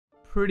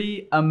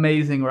Pretty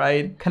amazing,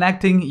 right?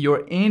 Connecting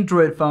your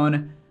Android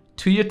phone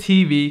to your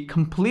TV,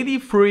 completely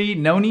free,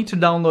 no need to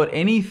download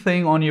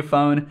anything on your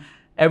phone.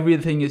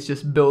 Everything is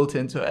just built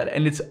into it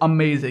and it's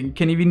amazing. You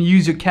can even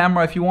use your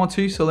camera if you want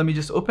to. So let me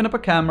just open up a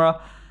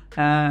camera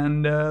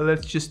and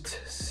let's just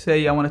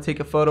say I want to take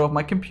a photo of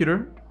my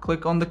computer.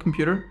 Click on the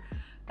computer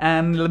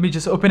and let me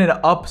just open it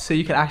up so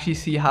you can actually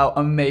see how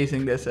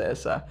amazing this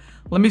is.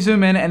 Let me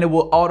zoom in and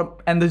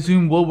the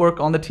zoom will work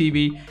on the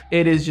TV.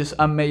 It is just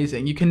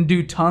amazing. You can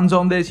do tons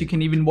on this. You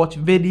can even watch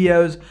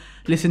videos,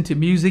 listen to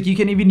music. You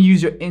can even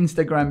use your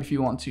Instagram if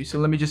you want to. So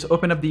let me just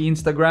open up the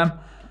Instagram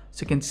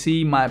so you can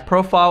see my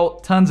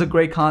profile. Tons of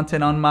great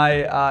content on my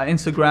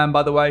Instagram,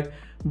 by the way.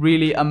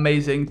 Really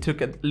amazing.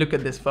 Look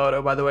at this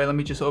photo, by the way. Let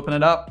me just open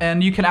it up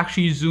and you can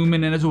actually zoom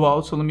in as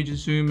well. So let me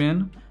just zoom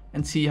in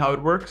and see how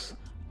it works.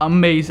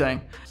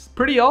 Amazing. It's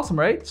pretty awesome,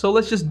 right? So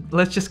let's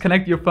just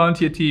connect your phone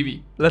to your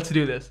TV. Let's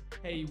do this.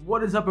 Hey,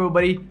 what is up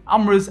everybody?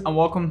 I'm Riz and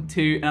welcome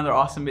to another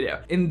awesome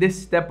video. In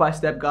this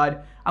step-by-step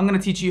guide, I'm gonna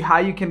teach you how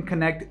you can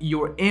connect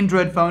your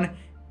Android phone,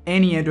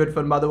 any Android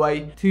phone by the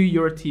way, to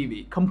your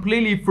TV.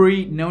 Completely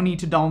free, no need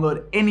to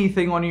download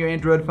anything on your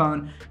Android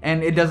phone,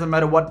 and it doesn't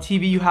matter what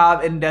TV you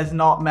have, it does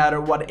not matter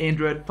what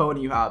Android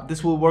phone you have.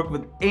 This will work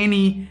with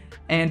any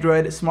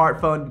Android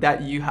smartphone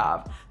that you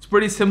have. It's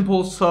pretty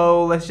simple,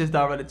 so let's just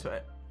dive right into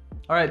it.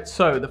 Alright,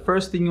 so the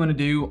first thing you want to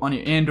do on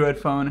your Android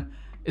phone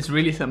is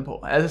really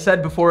simple. As I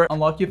said before,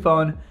 unlock your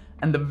phone,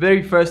 and the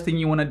very first thing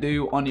you want to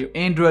do on your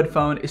Android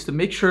phone is to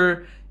make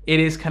sure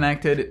it is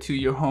connected to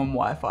your home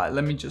Wi-Fi.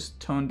 Let me just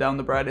tone down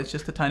the brightness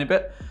just a tiny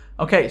bit.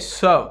 Okay,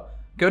 so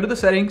go to the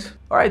settings.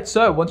 Alright,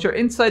 so once you're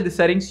inside the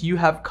settings, you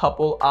have a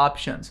couple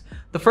options.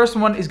 The first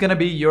one is going to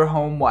be your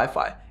home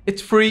Wi-Fi.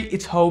 It's free,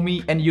 it's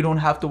homey, and you don't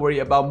have to worry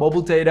about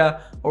mobile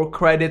data or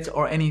credits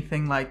or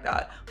anything like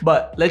that.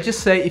 But let's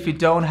just say if you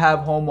don't have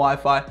home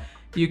Wi-Fi,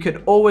 you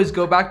could always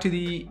go back to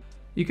the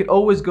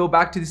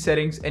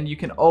settings and you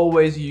can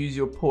always use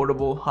your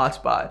portable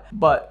hotspot.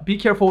 But be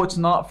careful, it's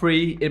not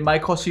free. It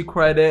might cost you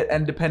credit,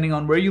 and depending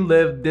on where you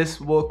live,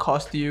 this will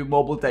cost you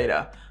mobile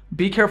data.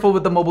 Be careful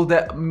with the mobile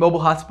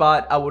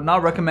hotspot. I would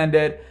not recommend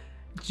it.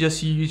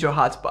 Just use your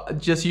hotspot,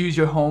 just use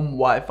your home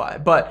Wi-Fi.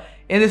 But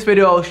in this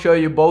video, I'll show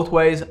you both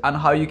ways on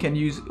how you can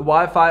use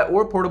Wi-Fi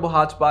or portable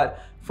hotspot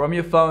from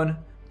your phone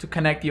to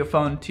connect your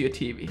phone to your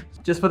TV.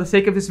 Just for the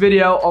sake of this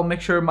video, I'll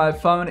make sure my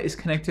phone is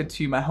connected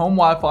to my home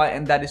Wi-Fi,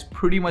 and that is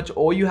pretty much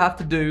all you have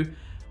to do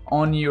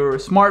on your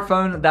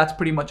smartphone. That's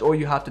pretty much all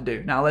you have to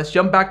do. Now let's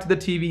jump back to the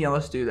TV and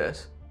let's do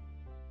this.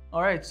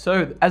 Alright,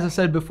 so as I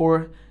said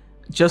before,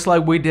 just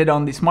like we did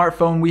on the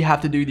smartphone, we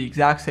have to do the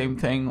exact same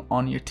thing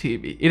on your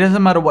TV. It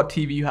doesn't matter what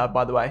TV you have,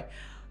 by the way.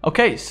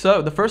 Okay,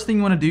 so the first thing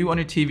you want to do on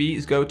your TV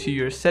is go to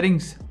your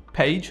settings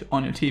page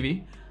on your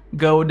TV.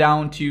 Go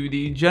down to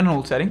the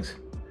general settings.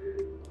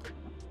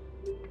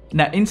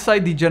 Now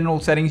inside the general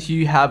settings,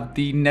 you have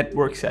the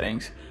network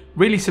settings.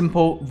 Really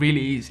simple,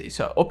 really easy.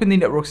 So open the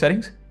network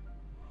settings.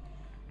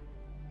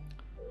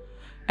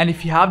 And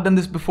if you have done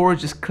this before,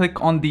 just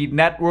click on the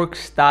network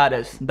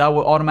status. That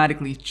will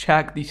automatically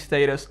check the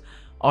status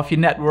of your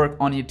network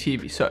on your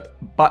TV. So,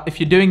 but if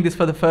you're doing this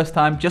for the first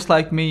time, just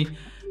like me,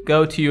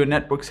 go to your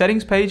network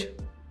settings page.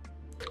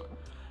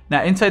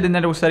 Now inside the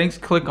network settings,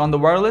 click on the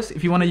wireless.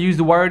 If you want to use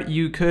the wired,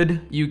 you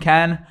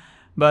can,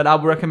 but I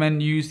would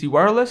recommend use the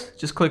wireless.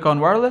 Just click on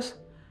wireless,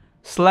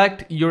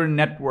 select your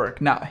network.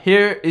 Now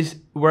here is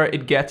where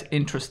it gets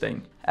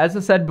interesting. As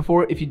I said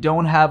before, if you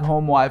don't have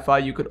home Wi-Fi,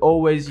 you could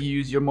always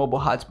use your mobile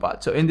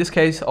hotspot. So in this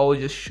case, I'll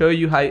just show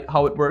you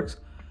how it works.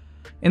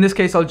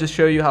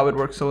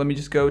 So let me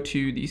just go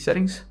to the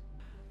settings.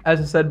 As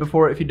I said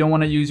before, if you don't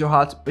want to use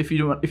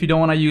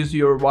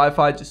your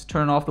Wi-Fi, just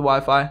turn off the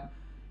Wi-Fi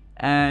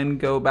and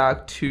go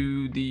back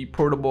to the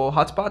portable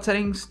hotspot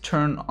settings.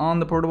 Turn on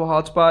the portable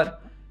hotspot,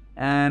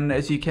 and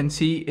as you can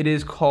see, it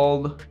is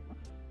called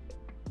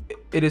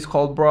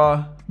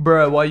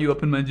bruh, why you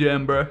up in my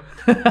jam, bruh?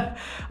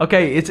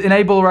 Okay, it's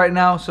enabled right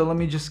now, so let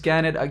me just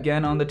scan it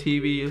again on the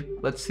TV.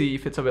 Let's see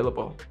if it's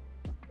available.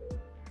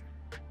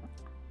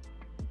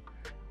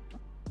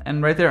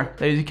 And right there,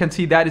 as you can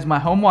see, that is my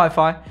home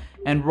Wi-Fi,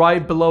 and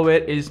right below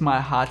it is my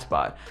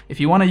hotspot. If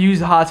you want to use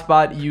the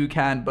hotspot, you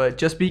can, but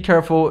just be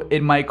careful,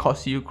 it might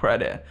cost you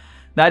credit.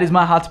 That is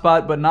my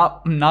hotspot, but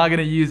I'm not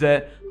gonna use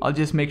it. I'll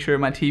just make sure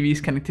my TV is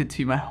connected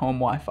to my home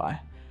Wi-Fi.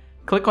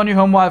 Click on your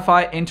home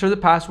Wi-Fi, enter the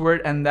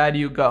password, and there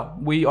you go.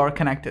 We are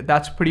connected.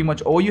 That's pretty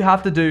much all you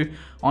have to do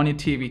on your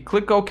TV.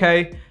 Click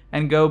OK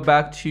and go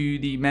back to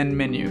the main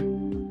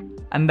menu.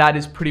 And that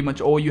is pretty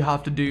much all you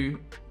have to do.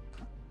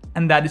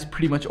 On your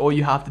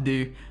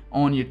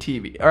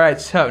TV.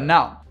 Alright, so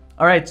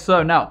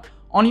now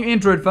on your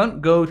Android phone,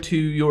 go to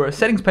your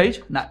settings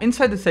page. Now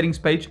inside the settings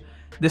page,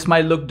 this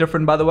might look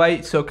different, by the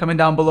way, so comment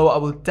down below. I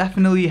will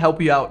definitely help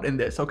you out in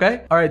this,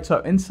 okay? Alright, so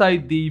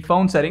inside the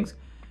phone settings,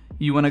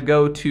 you want to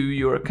go to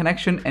your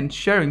connection and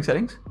sharing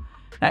settings.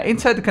 Now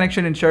inside the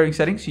connection and sharing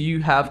settings,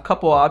 you have a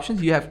couple of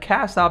options. You have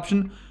cast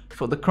option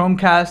for the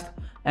Chromecast,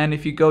 and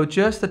if you go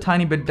just a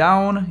tiny bit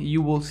down,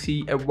 you will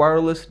see a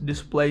wireless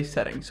display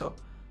setting. So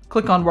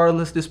click on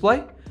wireless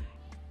display.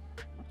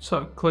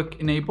 So click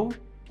enable,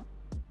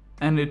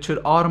 and it should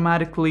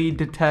automatically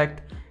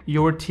detect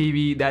your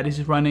TV that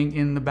is running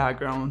in the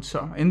background.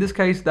 So in this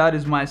case, that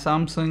is my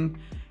Samsung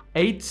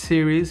 8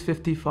 Series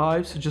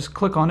 55. So just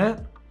click on it,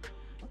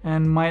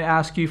 and might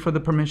ask you for the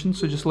permission.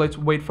 So just let's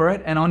wait for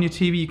it. And on your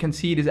TV, you can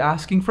see it is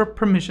asking for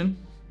permission.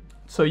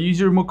 So use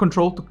your remote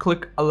control to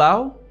click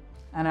allow.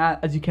 And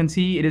as you can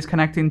see, it is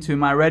connecting to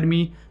my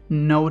Redmi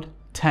Note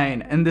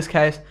 10. In this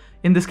case,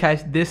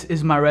 this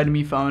is my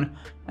Redmi phone,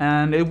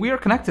 and we are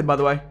connected, by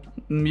the way.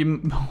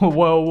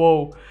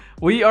 Whoa.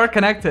 We are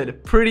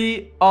connected.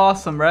 Pretty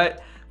awesome, right?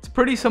 It's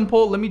pretty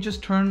simple. Let me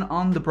just turn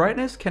on the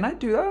brightness. Can I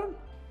do that?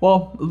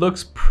 Well, it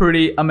looks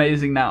pretty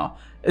amazing now.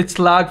 It's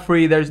lag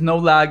free, there's no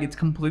lag, it's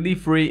completely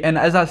free, and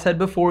as I said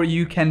before,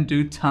 you can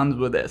do tons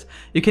with this.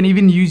 You can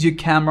even use your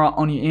camera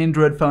on your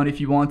Android phone if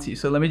you want to.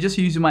 So let me just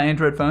use my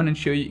Android phone and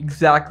show you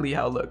exactly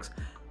how it looks.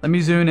 Let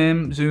me zoom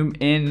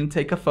in,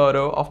 take a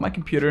photo off my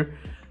computer,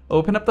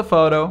 open up the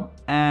photo,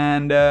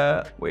 and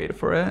wait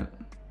for it.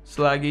 It's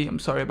laggy, I'm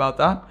sorry about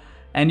that.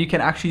 And you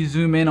can actually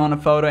zoom in on a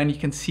photo and you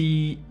can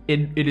see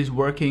it is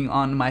working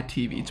on my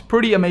TV. It's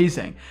pretty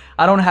amazing.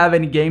 I don't have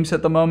any games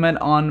at the moment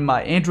on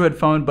my Android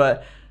phone,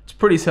 but it's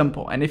pretty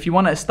simple. And if you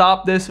want to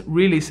stop this,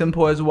 really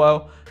simple as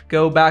well.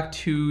 Go back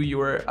to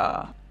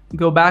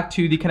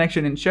the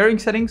connection and sharing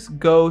settings,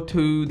 go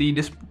to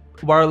the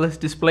wireless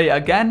display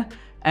again,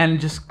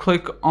 and just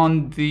click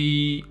on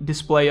the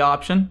display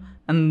option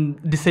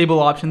and disable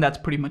option. That's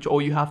pretty much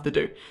all you have to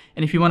do.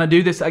 And if you want to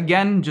do this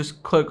again,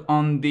 just click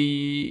on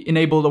the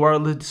enable the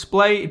wireless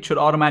display. It should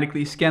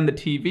automatically scan the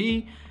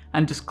TV,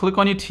 and just click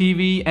on your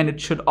TV, and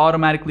it should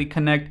automatically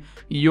connect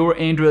your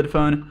Android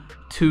phone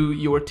to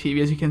your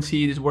TV. As you can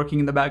see, it is working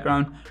in the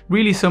background.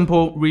 Really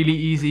simple, really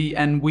easy,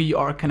 and we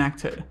are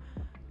connected.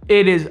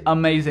 It is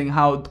amazing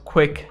how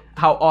quick,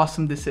 how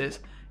awesome this is.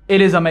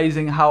 It is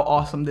amazing how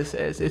awesome this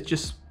is. It's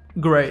just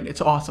great.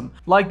 It's awesome.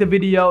 Like the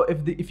video.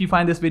 If you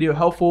find this video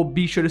helpful,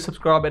 be sure to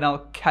subscribe, and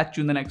I'll catch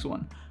you in the next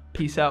one.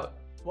 Peace out.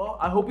 Well,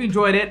 I hope you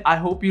enjoyed it. I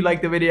hope you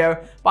liked the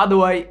video. By the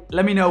way,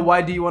 let me know,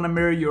 why do you want to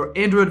mirror your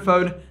Android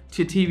phone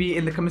to your TV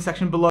in the comment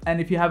section below. And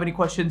if you have any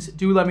questions,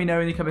 do let me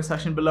know in the comment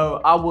section below.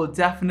 I will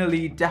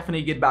definitely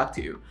get back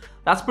to you.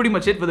 That's pretty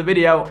much it for the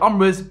video. I'm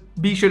Riz.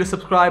 Be sure to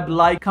subscribe,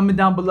 like, comment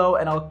down below,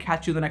 and I'll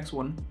catch you in the next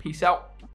one. Peace out.